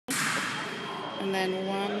And then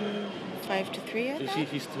 1, 5 to 3, I So think.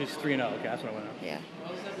 he's 3-0. Okay, that's what I went out. Yeah.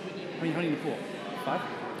 How many in the pool? 5?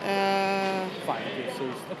 5.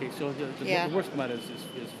 Okay, so the worst amount is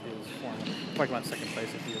form. Probably about second place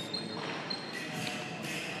if he is.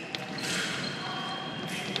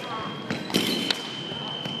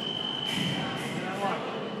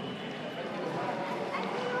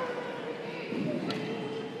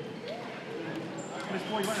 Miss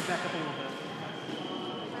Boy, you want to back up a little bit?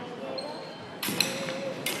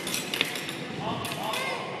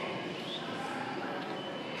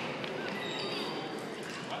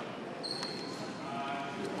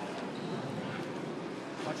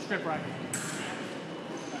 Watch strip right.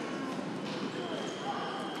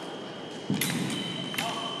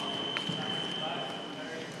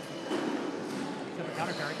 Step a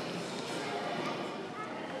counter carry.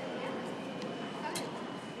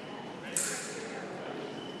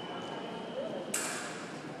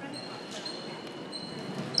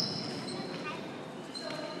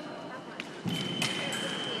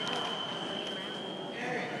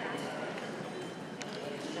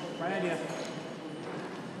 Right idea.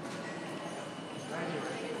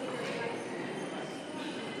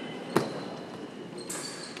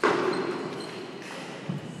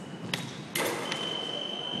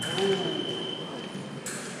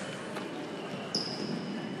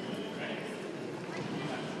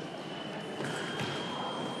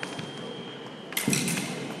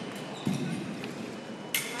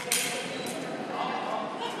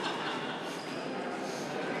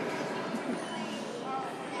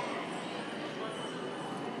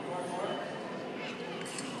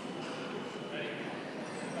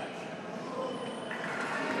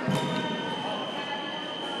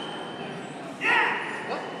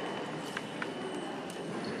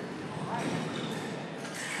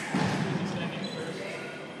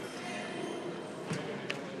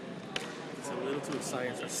 Too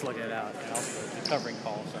excited to slug it out, and also the covering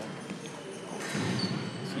call. So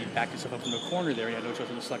you back yourself up from the corner there. You have no choice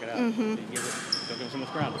but to slug it out. Mm-hmm. Don't give him so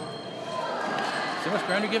much ground. So much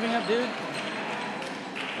ground you're giving up, dude.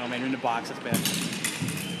 Oh man, you're in the box. That's bad.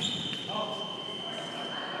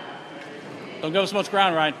 Don't give him so much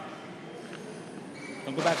ground, Ryan.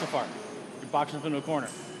 Don't go back so far. You're boxing up into a corner.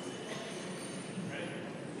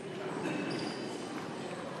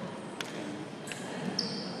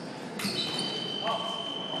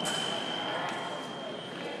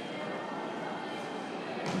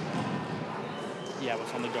 Yeah,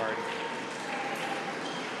 what's on the guard?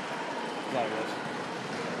 A lot of this.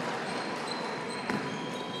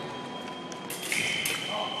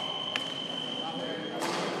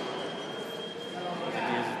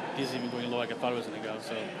 This is even going low like I thought it was going to go,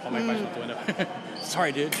 so I'll make myself the window.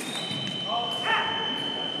 Sorry, dude.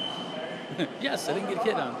 Yes, I didn't get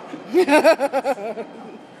hit on.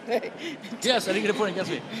 Yes, I didn't get a point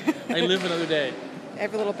against me. I live another day.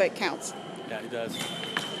 Every little bit counts. Yeah, it does.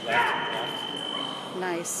 Left.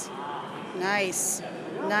 Nice. Nice.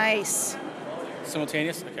 Nice.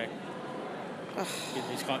 Simultaneous? Okay.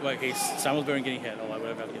 He's Samuel's better than getting hit. Oh, I would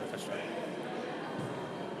have had to get a touchdown.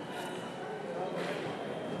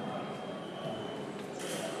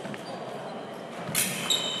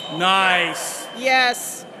 Nice.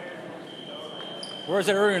 Yes. Where's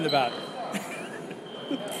that earlier in the bout?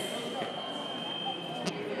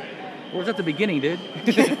 Where's at the beginning, dude?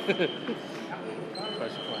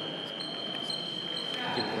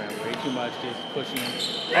 Way too much, just pushing.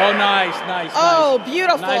 Oh, nice. Oh,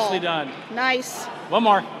 beautiful. Nicely done. Nice. One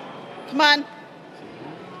more. Come on.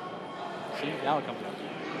 See, now it comes up.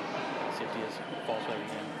 See if he is false right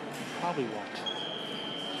again. Probably won't.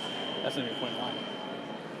 That's not even a point line.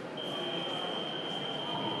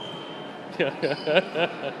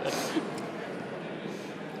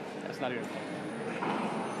 That's not even a point line.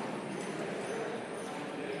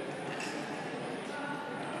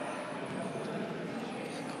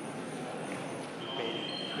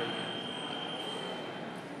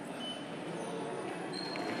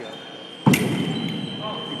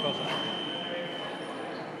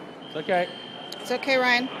 It's okay. It's okay,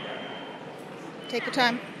 Ryan. Take your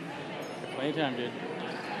time. Plenty of time, dude.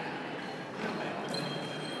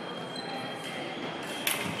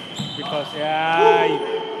 Because, yeah,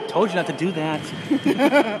 I told you not to do that.